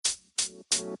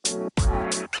All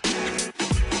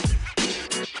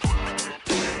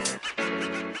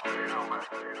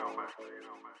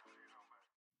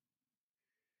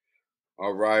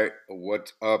right,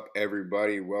 what's up,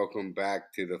 everybody? Welcome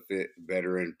back to the Fit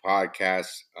Veteran Podcast,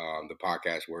 the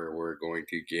podcast where we're going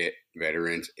to get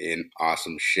veterans in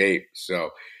awesome shape.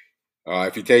 So,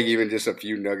 if you take even just a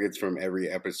few nuggets from every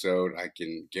episode, I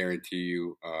can guarantee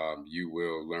you, you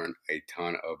will learn a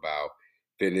ton about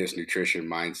fitness, nutrition,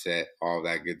 mindset, all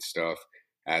that good stuff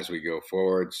as we go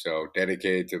forward. So,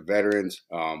 dedicated to veterans,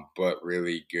 but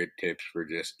really good tips for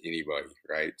just anybody,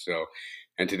 right? So,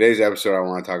 in today's episode, I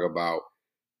want to talk about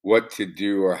what to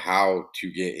do or how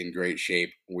to get in great shape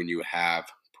when you have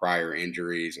prior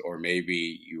injuries, or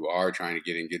maybe you are trying to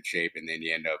get in good shape and then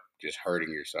you end up just hurting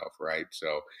yourself, right?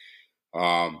 So,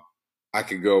 I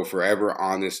could go forever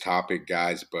on this topic,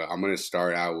 guys, but I'm going to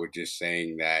start out with just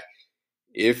saying that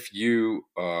if you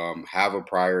have a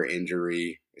prior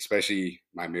injury, especially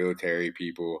my military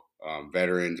people,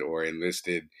 veterans or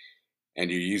enlisted,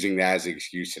 and you're using that as an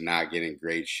excuse to not get in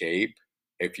great shape,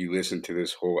 if you listen to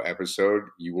this whole episode,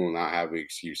 you will not have an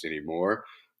excuse anymore.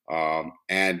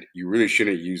 And you really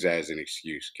shouldn't use that as an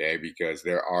excuse, okay? Because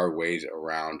there are ways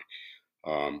around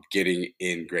getting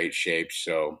in great shape.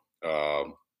 So,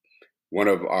 one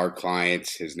of our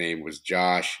clients, his name was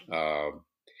Josh,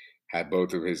 had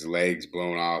both of his legs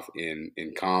blown off in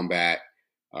combat,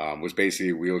 was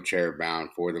basically wheelchair bound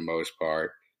for the most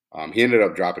part. He ended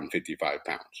up dropping 55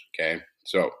 pounds. Okay.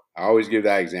 So I always give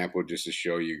that example just to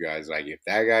show you guys, like, if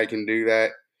that guy can do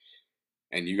that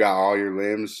and you got all your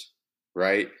limbs,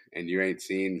 right? And you ain't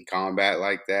seen combat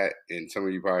like that, and some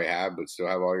of you probably have, but still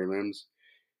have all your limbs,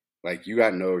 like, you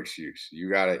got no excuse. You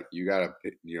gotta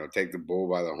take the bull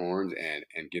by the horns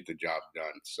and get the job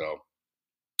done.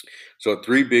 So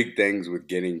three big things with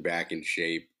getting back in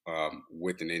shape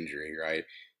with an injury, right?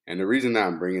 And the reason that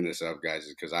I'm bringing this up, guys,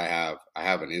 is because I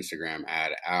have an Instagram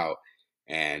ad out,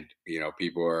 and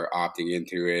people are opting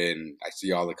into it, and I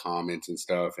see all the comments and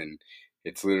stuff, and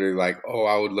it's literally like, oh,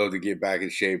 I would love to get back in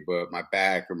shape, but my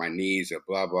back or my knees or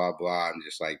blah blah blah. I'm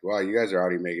just like, well, you guys are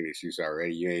already making excuses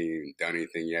already. You ain't even done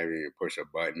anything. You haven't even pushed a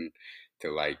button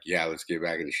to, like, yeah, let's get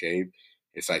back in shape.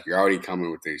 It's like you're already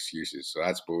coming with the excuses, so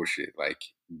that's bullshit. Like,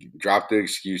 drop the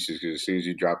excuses, because as soon as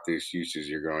you drop the excuses,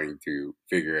 you're going to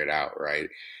figure it out, right?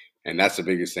 And that's the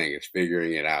biggest thing, is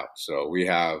figuring it out. So we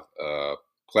have a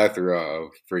plethora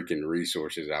of freaking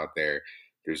resources out there.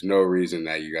 There's no reason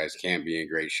that you guys can't be in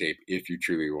great shape if you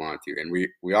truly want to. And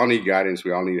we all need guidance.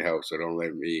 We all need help. So don't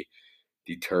let me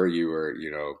deter you, or,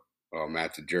 oh,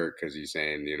 Matt's a jerk because he's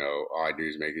saying, all I do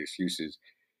is make excuses.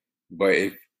 But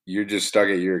if you're just stuck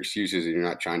at your excuses and you're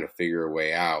not trying to figure a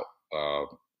way out, uh,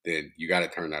 then you got to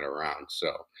turn that around.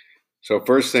 So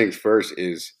first things first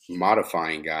is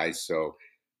modifying, guys. So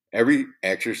every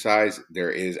exercise there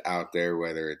is out there,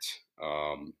 whether it's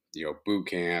boot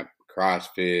camp,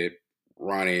 CrossFit,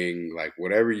 running, like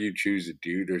whatever you choose to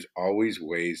do, there's always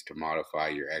ways to modify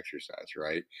your exercise,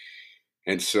 right?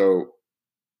 And so,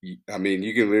 I mean,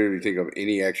 you can literally think of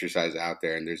any exercise out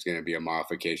there, and there's going to be a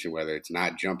modification, whether it's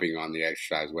not jumping on the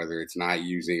exercise, whether it's not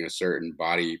using a certain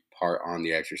body part on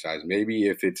the exercise. Maybe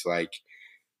if it's like,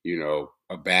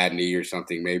 a bad knee or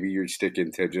something, maybe you're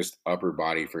sticking to just upper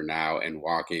body for now and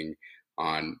walking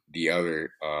on the other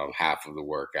half of the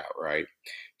workout, right?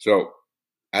 So,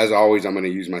 as always, I'm going to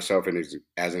use myself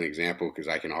as an example, because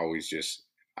I can always just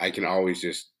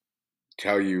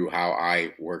tell you how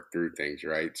I work through things,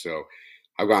 right? So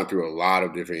I've gone through a lot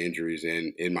of different injuries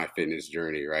in my fitness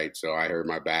journey, right? So I hurt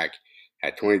my back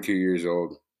at 22 years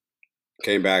old,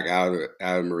 came back out of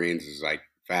the Marines, is like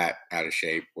fat, out of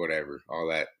shape, whatever, all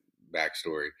that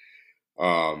backstory.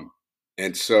 Um,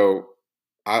 and so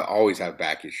I always have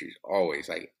back issues, always,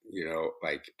 like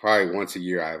probably once a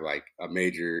year I have like a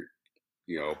major,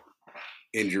 you know,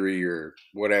 injury or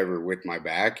whatever with my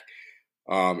back.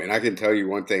 And I can tell you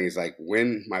one thing is, like,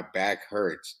 when my back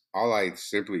hurts, all I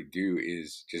simply do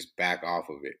is just back off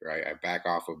of it, right? I back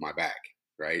off of my back,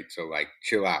 right? So, like,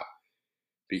 chill out.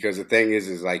 Because the thing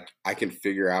is like, I can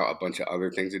figure out a bunch of other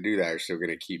things to do that are still going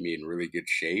to keep me in really good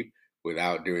shape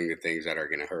without doing the things that are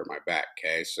going to hurt my back.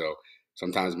 Okay. So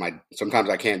sometimes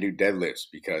I can't do deadlifts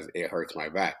because it hurts my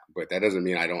back, but that doesn't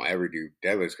mean I don't ever do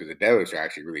deadlifts, because the deadlifts are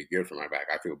actually really good for my back.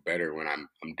 I feel better when I'm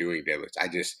doing deadlifts. I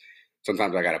just,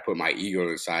 sometimes I got to put my ego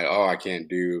to the side. Oh, I can't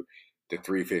do the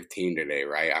 315 today,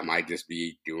 right? I might just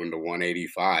be doing the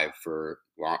 185 for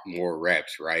more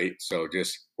reps, right? So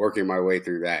just working my way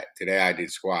through that. Today I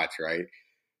did squats, right?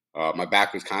 My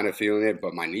back was kind of feeling it,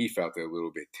 but my knee felt it a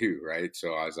little bit too, right?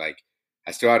 So I was like,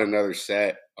 I still had another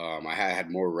set. I had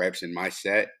more reps in my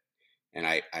set, and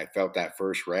I felt that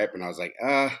first rep, and I was like,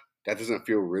 that doesn't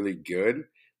feel really good.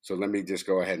 So let me just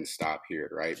go ahead and stop here,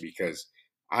 right? Because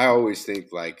I always think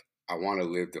like I want to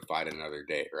live to fight another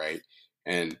day, right?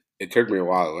 And it took me a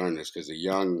while to learn this because the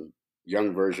young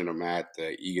version of Matt,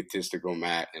 the egotistical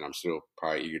Matt, and I'm still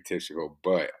probably egotistical,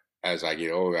 but as I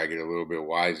get older, I get a little bit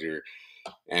wiser,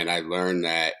 and I learned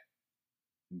that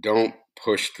don't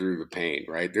push through the pain,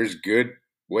 right? There's good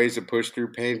ways to push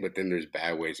through pain, but then there's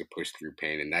bad ways to push through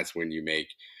pain. And that's when you make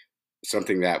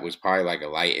something that was probably like a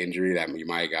light injury that you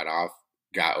might have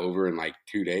got over in like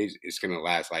 2 days. It's going to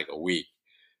last like a week,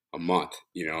 a month,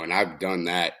 and I've done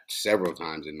that several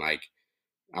times. And like,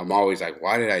 I'm always like,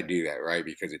 why did I do that? Right.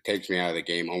 Because it takes me out of the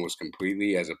game almost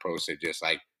completely, as opposed to just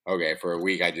like, okay, for a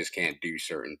week, I just can't do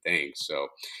certain things. So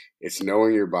it's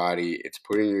knowing your body, it's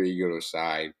putting your ego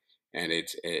aside, and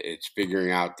it's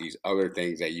figuring out these other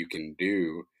things that you can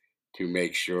do to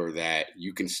make sure that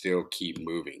you can still keep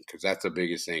moving. Cause that's the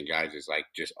biggest thing, guys, is like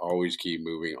just always keep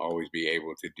moving, always be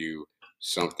able to do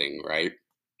something. Right.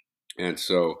 And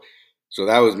so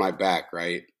that was my back,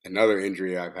 right? Another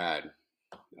injury I've had,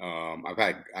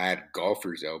 I had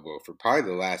golfer's elbow for probably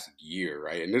the last year,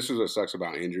 right? And this is what sucks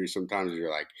about injuries. Sometimes you're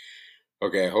like,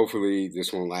 okay, hopefully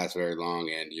this won't last very long,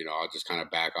 and I'll just kind of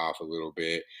back off a little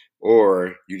bit,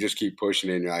 or you just keep pushing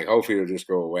it, and you're like, hopefully it'll just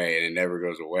go away, and it never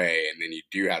goes away, and then you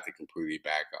do have to completely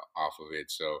back off of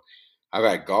it. So I've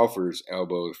had golfer's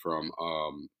elbows from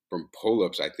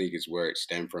pull-ups. I think is where it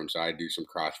stemmed from. So I do some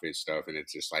CrossFit stuff, and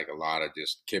it's just like a lot of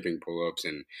just kipping pull-ups,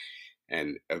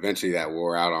 and eventually that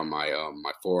wore out on my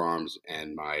forearms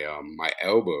and my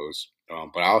elbows.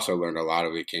 But I also learned a lot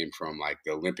of it came from like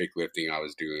the Olympic lifting I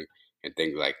was doing and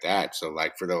things like that. So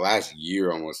like for the last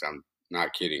year almost, I'm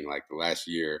not kidding. Like the last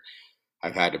year,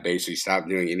 I've had to basically stop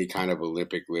doing any kind of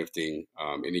Olympic lifting,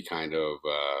 any kind of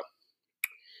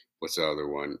what's the other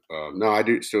one? No, I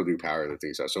do still do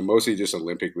powerlifting stuff. So mostly just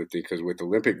Olympic lifting because with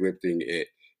Olympic lifting, it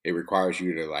requires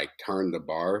you to like turn the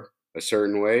bar a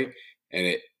certain way,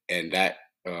 and that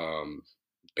um,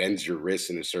 bends your wrists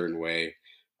in a certain way.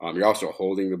 You're also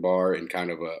holding the bar in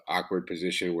kind of a awkward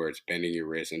position where it's bending your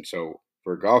wrist, and so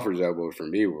for golfer's elbow, for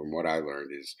me, from what I learned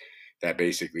is that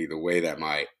basically the way that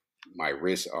my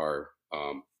wrists are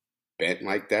bent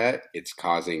like that, it's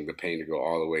causing the pain to go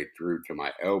all the way through to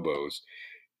my elbows,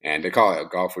 and they call it a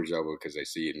golfer's elbow because they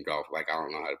see it in golf. Like, I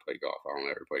don't know how to play golf. I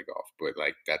don't ever play golf, but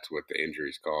like that's what the injury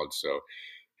is called. So,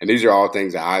 and these are all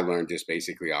things that I learned just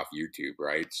basically off YouTube,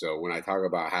 right? So when I talk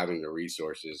about having the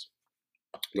resources,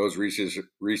 those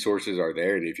resources are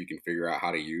there, and if you can figure out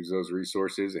how to use those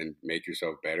resources and make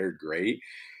yourself better, great.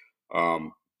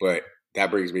 But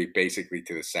that brings me basically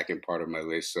to the second part of my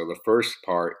list. So the first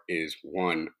part is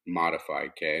one, modify.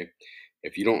 Okay.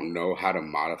 If you don't know how to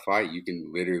modify, you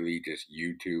can literally just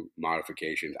YouTube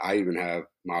modifications. I even have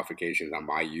modifications on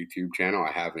my YouTube channel.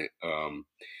 I haven't,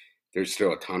 there's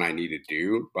still a ton I need to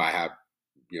do, but I have,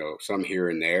 some here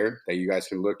and there that you guys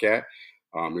can look at.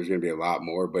 There's going to be a lot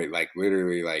more, but like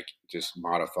literally, like just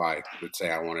modify. Let's say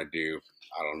I want to do,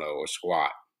 I don't know, a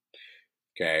squat.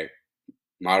 Okay,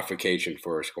 modification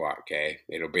for a squat. Okay,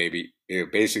 it'll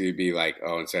basically be like,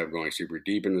 oh, instead of going super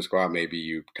deep in the squat, maybe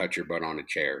you touch your butt on a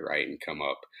chair, right, and come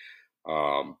up.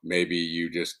 Maybe you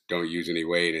just don't use any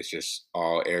weight. It's just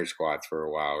all air squats for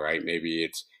a while, right? Maybe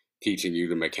it's teaching you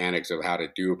the mechanics of how to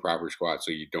do a proper squat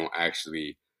so you don't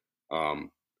actually um,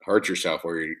 hurt yourself,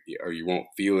 or you won't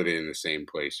feel it in the same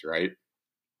place, right?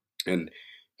 And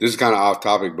this is kind of off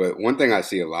topic, but one thing I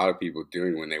see a lot of people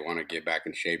doing when they want to get back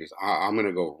in shape is I'm going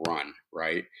to go run,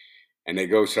 right? And they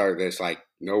go start this like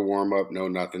no warm up, no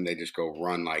nothing. They just go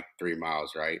run like 3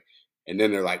 miles, right? And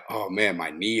then they're like, oh man, my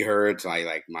knee hurts. I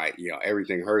like my,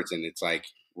 everything hurts. And it's like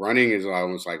running is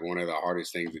almost like one of the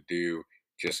hardest things to do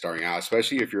just starting out,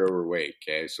 especially if you're overweight.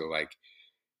 Okay. So like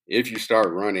if you start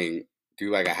running, do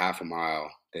like a half a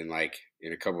mile, then like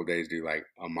in a couple of days do like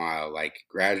a mile, like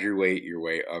graduate your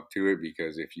way up to it,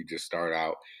 because if you just start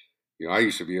out, I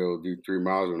used to be able to do 3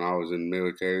 miles when I was in the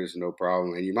military. It's no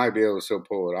problem. And you might be able to still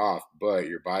pull it off, but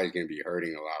your body's going to be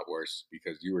hurting a lot worse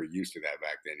because you were used to that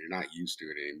back then. You're not used to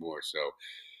it anymore. So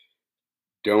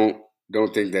don't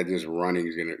don't think that just running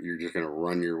is you're just gonna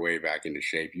run your way back into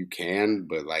shape. You can,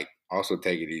 but like also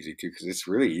take it easy too, because it's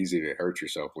really easy to hurt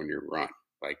yourself when you run.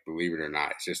 Like, believe it or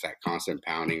not, it's just that constant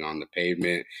pounding on the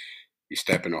pavement. You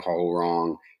step in a hole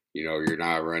wrong, you're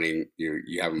not running,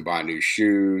 you haven't bought new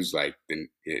shoes, like then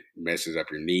it messes up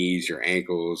your knees, your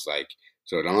ankles, like,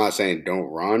 so I'm not saying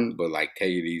don't run, but like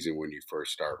take it easy when you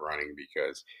first start running,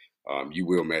 because you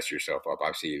will mess yourself up.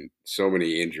 I've seen so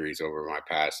many injuries over my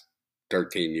past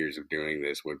 13 years of doing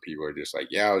this when people are just like,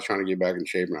 yeah, I was trying to get back in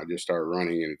shape and I just started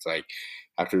running. And it's like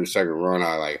after the second run,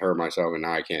 I like hurt myself and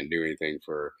now I can't do anything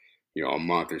for, a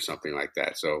month or something like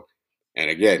that. So, and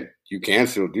again, you can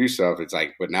still do stuff. It's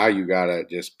like, but now you got to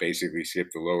just basically skip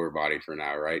the lower body for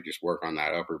now, right? Just work on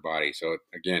that upper body. So,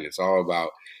 again, it's all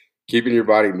about keeping your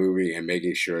body moving and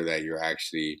making sure that you're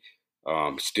actually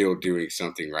still doing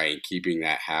something right and keeping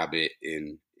that habit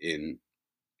in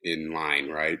line,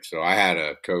 right? So I had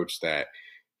a coach that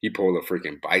he pulled a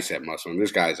freaking bicep muscle, and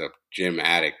this guy's a gym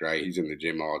addict, right? He's in the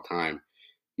gym all the time.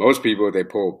 Most people, they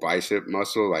pull bicep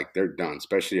muscle, like they're done,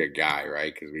 especially a guy,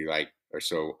 right? Because we like are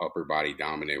so upper body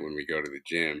dominant when we go to the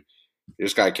gym.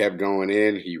 This guy kept going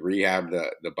in. He rehabbed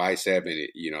the bicep, and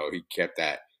he kept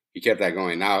that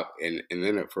going out, and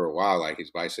then for a while, like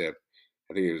his bicep,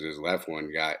 I think it was his left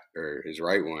one got or his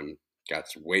right one got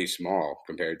way small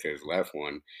compared to his left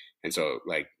one, and so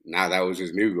like now that was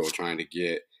his new goal, trying to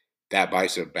get that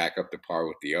bicep back up to par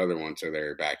with the other one, so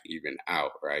they're back even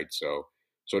out, right? So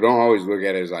don't always look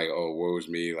at it as like, oh, woe's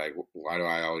me, like why do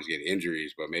I always get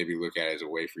injuries? But maybe look at it as a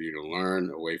way for you to learn,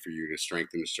 a way for you to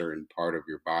strengthen a certain part of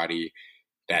your body,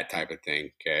 that type of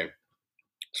thing. Okay.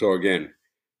 So again,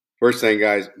 first thing,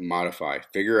 guys, modify.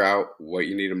 Figure out what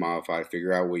you need to modify.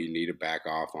 Figure out what you need to back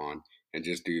off on, and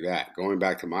just do that. Going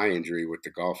back to my injury with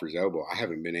the golfer's elbow, I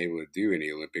haven't been able to do any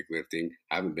Olympic lifting.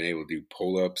 I haven't been able to do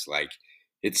pull-ups. Like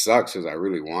it sucks because I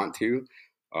really want to,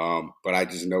 but I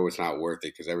just know it's not worth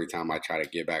it because every time I try to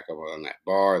get back up on that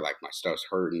bar, like my stuff's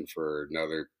hurting for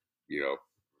another, you know,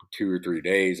 2 or 3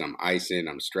 days. I'm icing,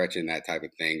 I'm stretching, that type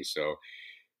of thing. So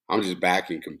I'm just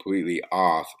backing completely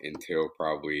off until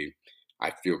probably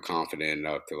I feel confident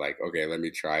enough to like, okay, let me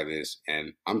try this.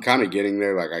 And I'm kind of getting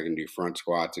there. Like I can do front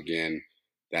squats again,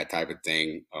 that type of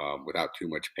thing, without too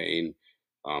much pain.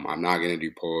 I'm not going to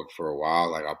do pull ups for a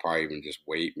while. Like I'll probably even just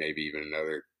wait maybe even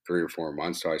another 3 or 4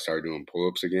 months till I start doing pull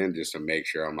ups again, just to make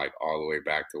sure I'm like all the way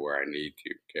back to where I need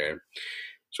to. Okay.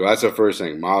 So that's the first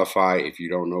thing. Modify. If you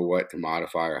don't know what to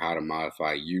modify or how to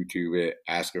modify, YouTube it,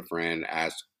 ask a friend,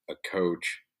 ask a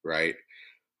coach, right?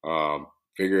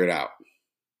 Figure it out.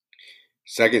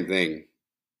 Second thing,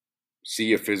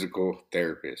 see a physical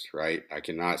therapist, right? I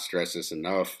cannot stress this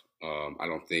enough. I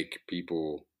don't think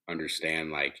people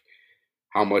understand like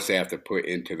how much they have to put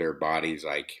into their bodies,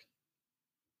 like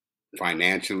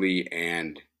financially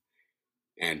and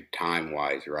time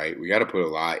wise, right? We got to put a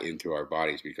lot into our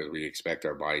bodies because we expect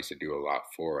our bodies to do a lot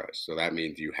for us. So that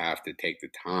means you have to take the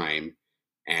time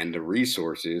and the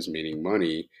resources, meaning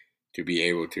money, to be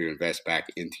able to invest back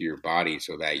into your body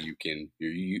so that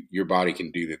your body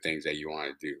can do the things that you want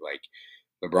to do. Like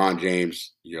LeBron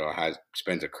James, has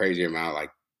spends a crazy amount,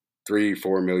 like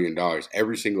 $3-4 million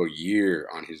every single year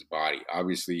on his body.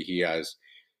 Obviously, he has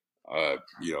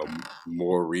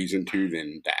more reason to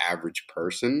than the average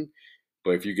person.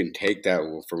 But if you can take that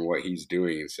from what he's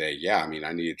doing and say, yeah, I mean,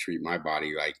 I need to treat my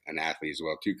body like an athlete as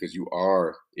well too, because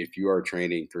if you are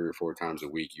training 3 or 4 times a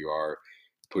week, you are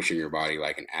pushing your body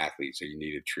like an athlete. So you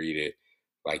need to treat it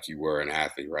like you were an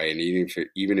athlete, right? And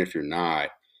even if you're not,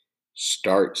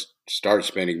 start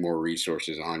spending more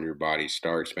resources on your body,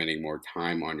 start spending more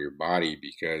time on your body,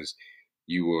 because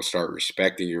you will start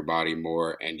respecting your body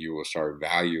more and you will start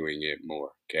valuing it more.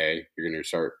 Okay. You're going to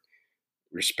start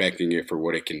respecting it for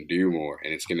what it can do more,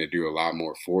 and it's going to do a lot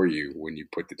more for you when you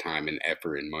put the time and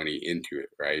effort and money into it,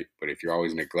 right? But if you're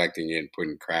always neglecting it and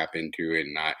putting crap into it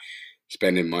and not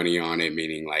spending money on it,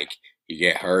 meaning like you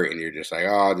get hurt and you're just like,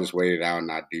 oh, I'll just wait it out and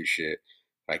not do shit,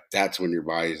 like that's when your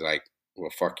body's like, well,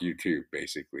 fuck you too,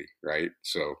 basically, right?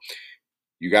 So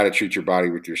you got to treat your body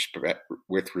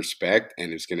with respect,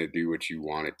 and it's going to do what you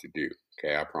want it to do.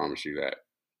 Okay, I promise you that.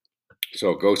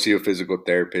 So go see a physical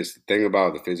therapist. The thing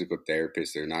about the physical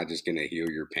therapist, they're not just going to heal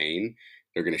your pain.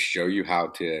 They're going to show you how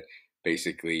to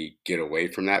basically get away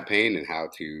from that pain and how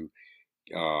to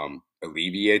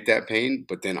alleviate that pain.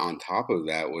 But then on top of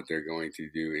that, what they're going to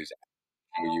do is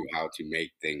show you how to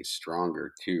make things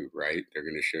stronger too, right? They're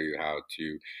going to show you how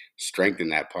to strengthen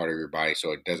that part of your body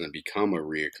so it doesn't become a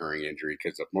reoccurring injury.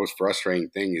 Because the most frustrating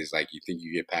thing is like you think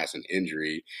you get past an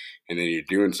injury and then you're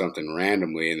doing something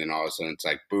randomly and then all of a sudden it's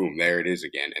like, boom, there it is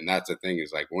again. And that's the thing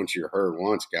is like once you're hurt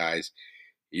once, guys,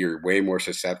 you're way more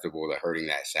susceptible to hurting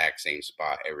that exact same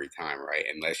spot every time, right?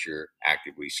 Unless you're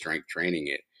actively strength training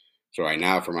it. So right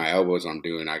now for my elbows,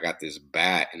 I got this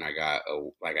bat and I got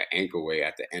like an ankle weight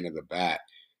at the end of the bat,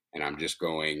 and I'm just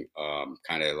going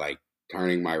kind of like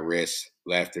turning my wrists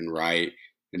left and right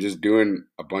and just doing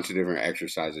a bunch of different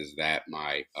exercises that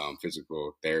my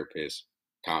physical therapist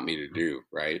taught me to do,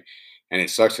 right? And it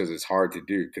sucks because it's hard to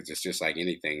do because it's just like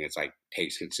anything. It's like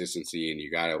takes consistency and you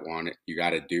gotta want it, you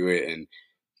gotta do it, and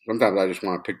sometimes I just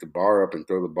want to pick the bar up and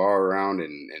throw the bar around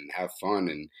and have fun.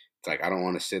 And it's like I don't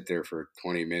want to sit there for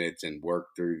 20 minutes and work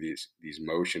through these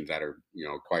motions that are,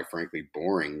 quite frankly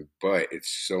boring. But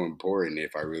it's so important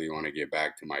if I really want to get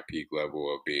back to my peak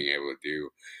level of being able to do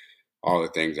all the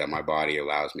things that my body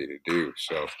allows me to do.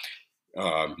 So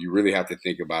you really have to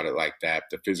think about it like that.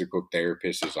 The physical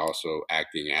therapist is also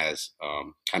acting as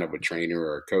kind of a trainer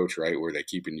or a coach, right? Where they're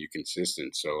keeping you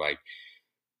consistent. So like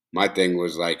my thing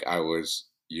was like I was,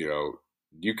 you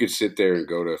could sit there and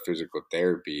go to a physical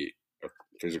therapist,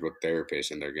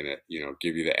 and they're gonna,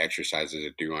 give you the exercises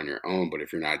to do on your own. But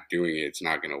if you're not doing it, it's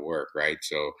not gonna work, right?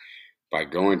 So by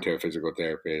going to a physical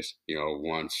therapist,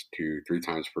 once, two, three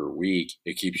times per week,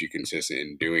 it keeps you consistent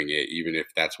in doing it, even if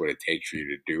that's what it takes for you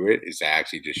to do it, is to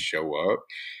actually just show up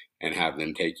and have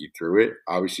them take you through it.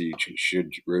 Obviously, you should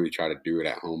really try to do it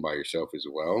at home by yourself as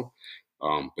well.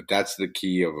 But that's the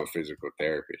key of a physical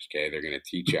therapist. Okay, they're going to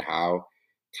teach you how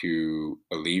to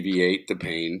alleviate the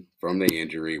pain from the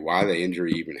injury, why the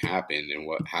injury even happened, and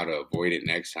how to avoid it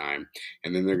next time.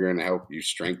 And then they're going to help you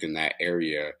strengthen that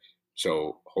area,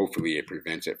 so hopefully it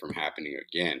prevents it from happening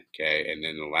again. Okay, and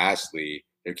then lastly,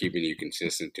 they're keeping you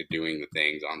consistent to doing the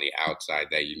things on the outside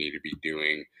that you need to be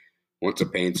doing once the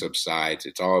pain subsides.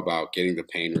 It's all about getting the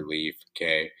pain relief.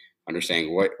 Okay,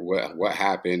 understanding what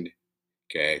happened.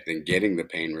 Okay, then getting the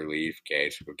pain relief. Okay,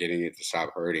 so getting it to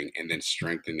stop hurting, and then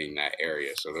strengthening that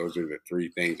area. So those are the three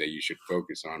things that you should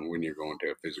focus on when you're going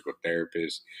to a physical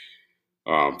therapist.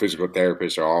 Physical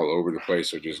therapists are all over the place,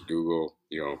 so just Google,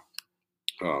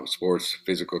 sports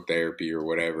physical therapy or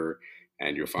whatever,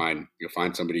 and you'll find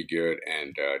somebody good,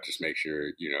 and just make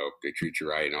sure they treat you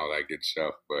right and all that good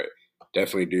stuff. But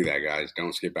definitely do that, guys.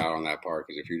 Don't skip out on that part,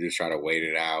 because if you just try to wait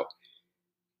it out,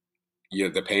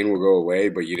 the pain will go away,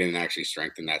 but you didn't actually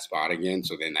strengthen that spot again,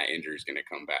 so then that injury is going to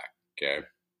come back. Okay,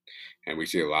 and we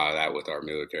see a lot of that with our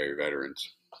military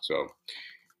veterans. So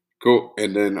cool.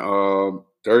 And then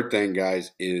third thing,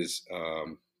 guys, is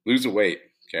losing weight.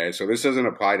 Okay, so this doesn't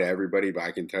apply to everybody, but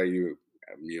I can tell you,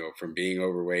 from being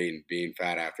overweight and being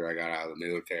fat after I got out of the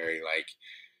military, like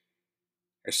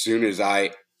as soon as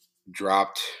I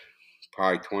dropped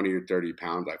probably 20 or 30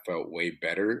 pounds, I felt way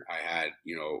better. I had,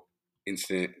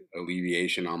 instant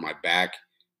alleviation on my back,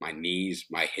 my knees,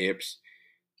 my hips.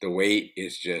 The weight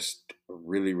is just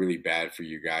really, really bad for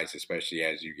you guys, especially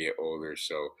as you get older.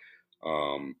 So,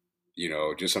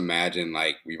 just imagine,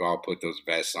 like, we've all put those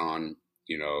vests on,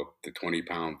 the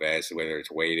 20-pound vest, whether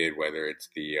it's weighted, whether it's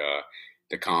the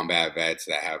combat vets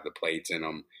that have the plates in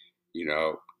them, you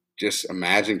know, just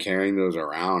imagine carrying those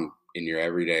around in your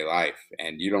everyday life,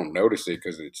 and you don't notice it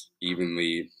because it's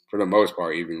evenly, for the most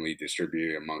part, evenly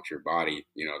distributed amongst your body,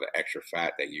 the extra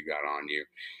fat that you got on you.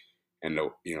 And the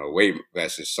weight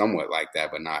vest is somewhat like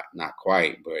that, but not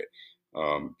quite. But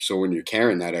so when you're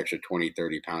carrying that extra 20,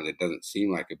 30 pounds, it doesn't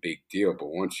seem like a big deal. But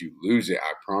once you lose it,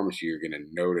 I promise you're going to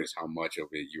notice how much of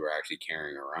it you are actually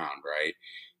carrying around, right?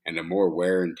 And the more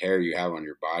wear and tear you have on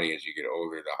your body as you get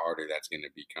older, the harder that's going to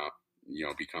become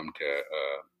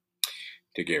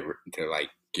to get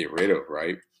rid of,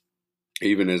 right?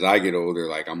 Even as I get older,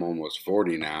 like I'm almost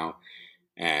 40 now,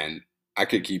 and I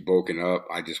could keep bulking up.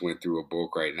 I just went through a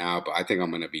bulk right now, but I think I'm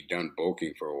going to be done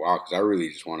bulking for a while, because I really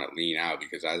just want to lean out,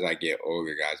 because as I get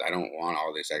older, guys, I don't want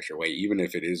all this extra weight, even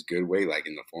if it is good weight, like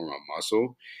in the form of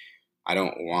muscle. I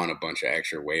don't want a bunch of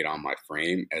extra weight on my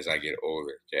frame as I get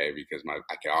older, okay? Because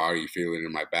I can already feel it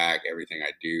in my back. Everything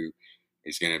I do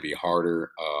is going to be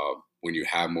harder. When you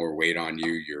have more weight on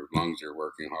you, your lungs are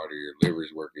working harder, your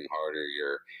liver's working harder,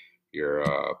 your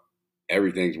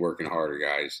everything's working harder,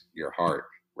 guys. Your heart,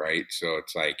 right? So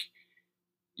it's like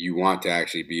you want to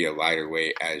actually be a lighter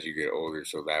weight as you get older,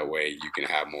 so that way you can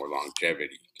have more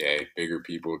longevity. Okay, bigger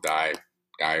people die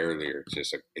earlier.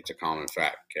 It's a common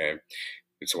fact. Okay,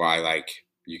 it's why, like,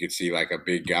 you could see like a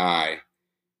big guy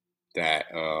that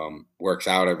works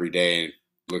out every day and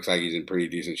looks like he's in pretty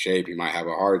decent shape. He might have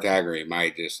a heart attack, or he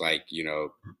might just, like,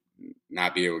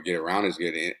 not be able to get around as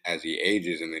good as he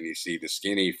ages. And then you see the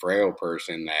skinny, frail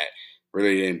person that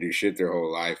really didn't do shit their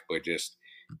whole life, but just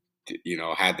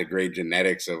had the great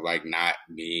genetics of like not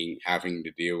being having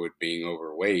to deal with being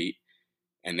overweight,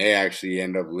 and they actually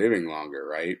end up living longer,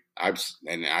 right? I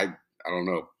don't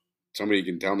know. Somebody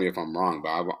can tell me if I'm wrong,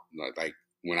 but like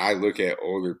when I look at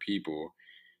older people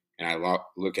and I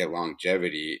look at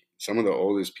longevity, some of the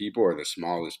oldest people are the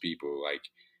smallest people. Like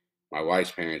my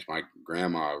wife's parents, my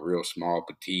grandma, real small,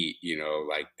 petite,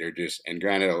 like they're just, and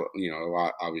granted, a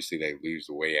lot, obviously they lose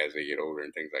the weight as they get older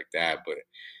and things like that, but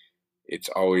it's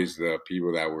always the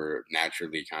people that were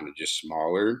naturally kind of just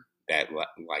smaller that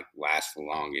like lasts the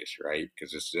longest, right?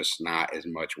 Because it's just not as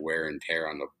much wear and tear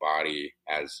on the body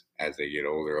as they get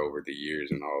older over the years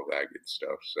and all of that good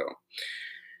stuff. So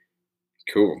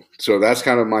cool. So that's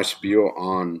kind of my spiel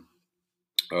on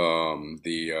um,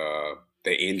 the uh,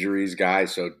 the injuries,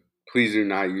 guys. So please do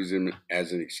not use them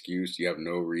as an excuse. You have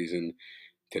no reason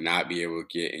to not be able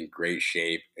to get in great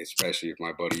shape, especially if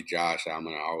my buddy Josh, I'm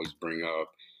gonna always bring up,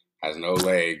 has no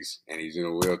legs and he's in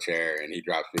a wheelchair and he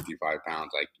drops 55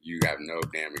 pounds. Like, you have no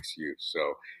damn excuse.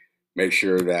 So make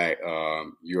sure that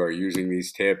you are using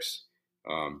these tips.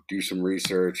 Do some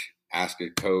research. Ask a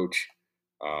coach.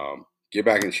 Get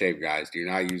back in shape, guys. Do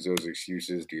not use those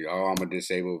excuses. I'm a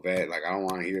disabled vet. Like, I don't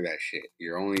want to hear that shit.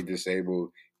 You're only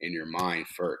disabled in your mind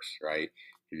first, right?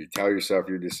 If you tell yourself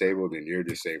you're disabled, then you're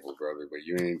disabled, brother. But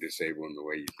you ain't disabled in the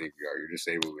way you think you are. You're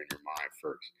disabled in your mind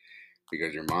first,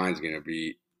 because your mind's gonna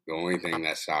be the only thing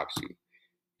that stops you.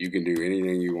 You can do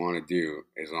anything you want to do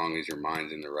as long as your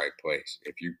mind's in the right place.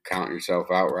 If you count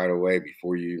yourself out right away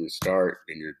before you even start,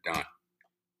 then you're done.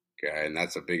 Okay, and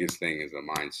that's the biggest thing, is the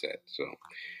mindset. So,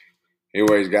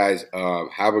 anyways, guys,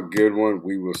 have a good one.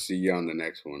 We will see you on the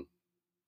next one.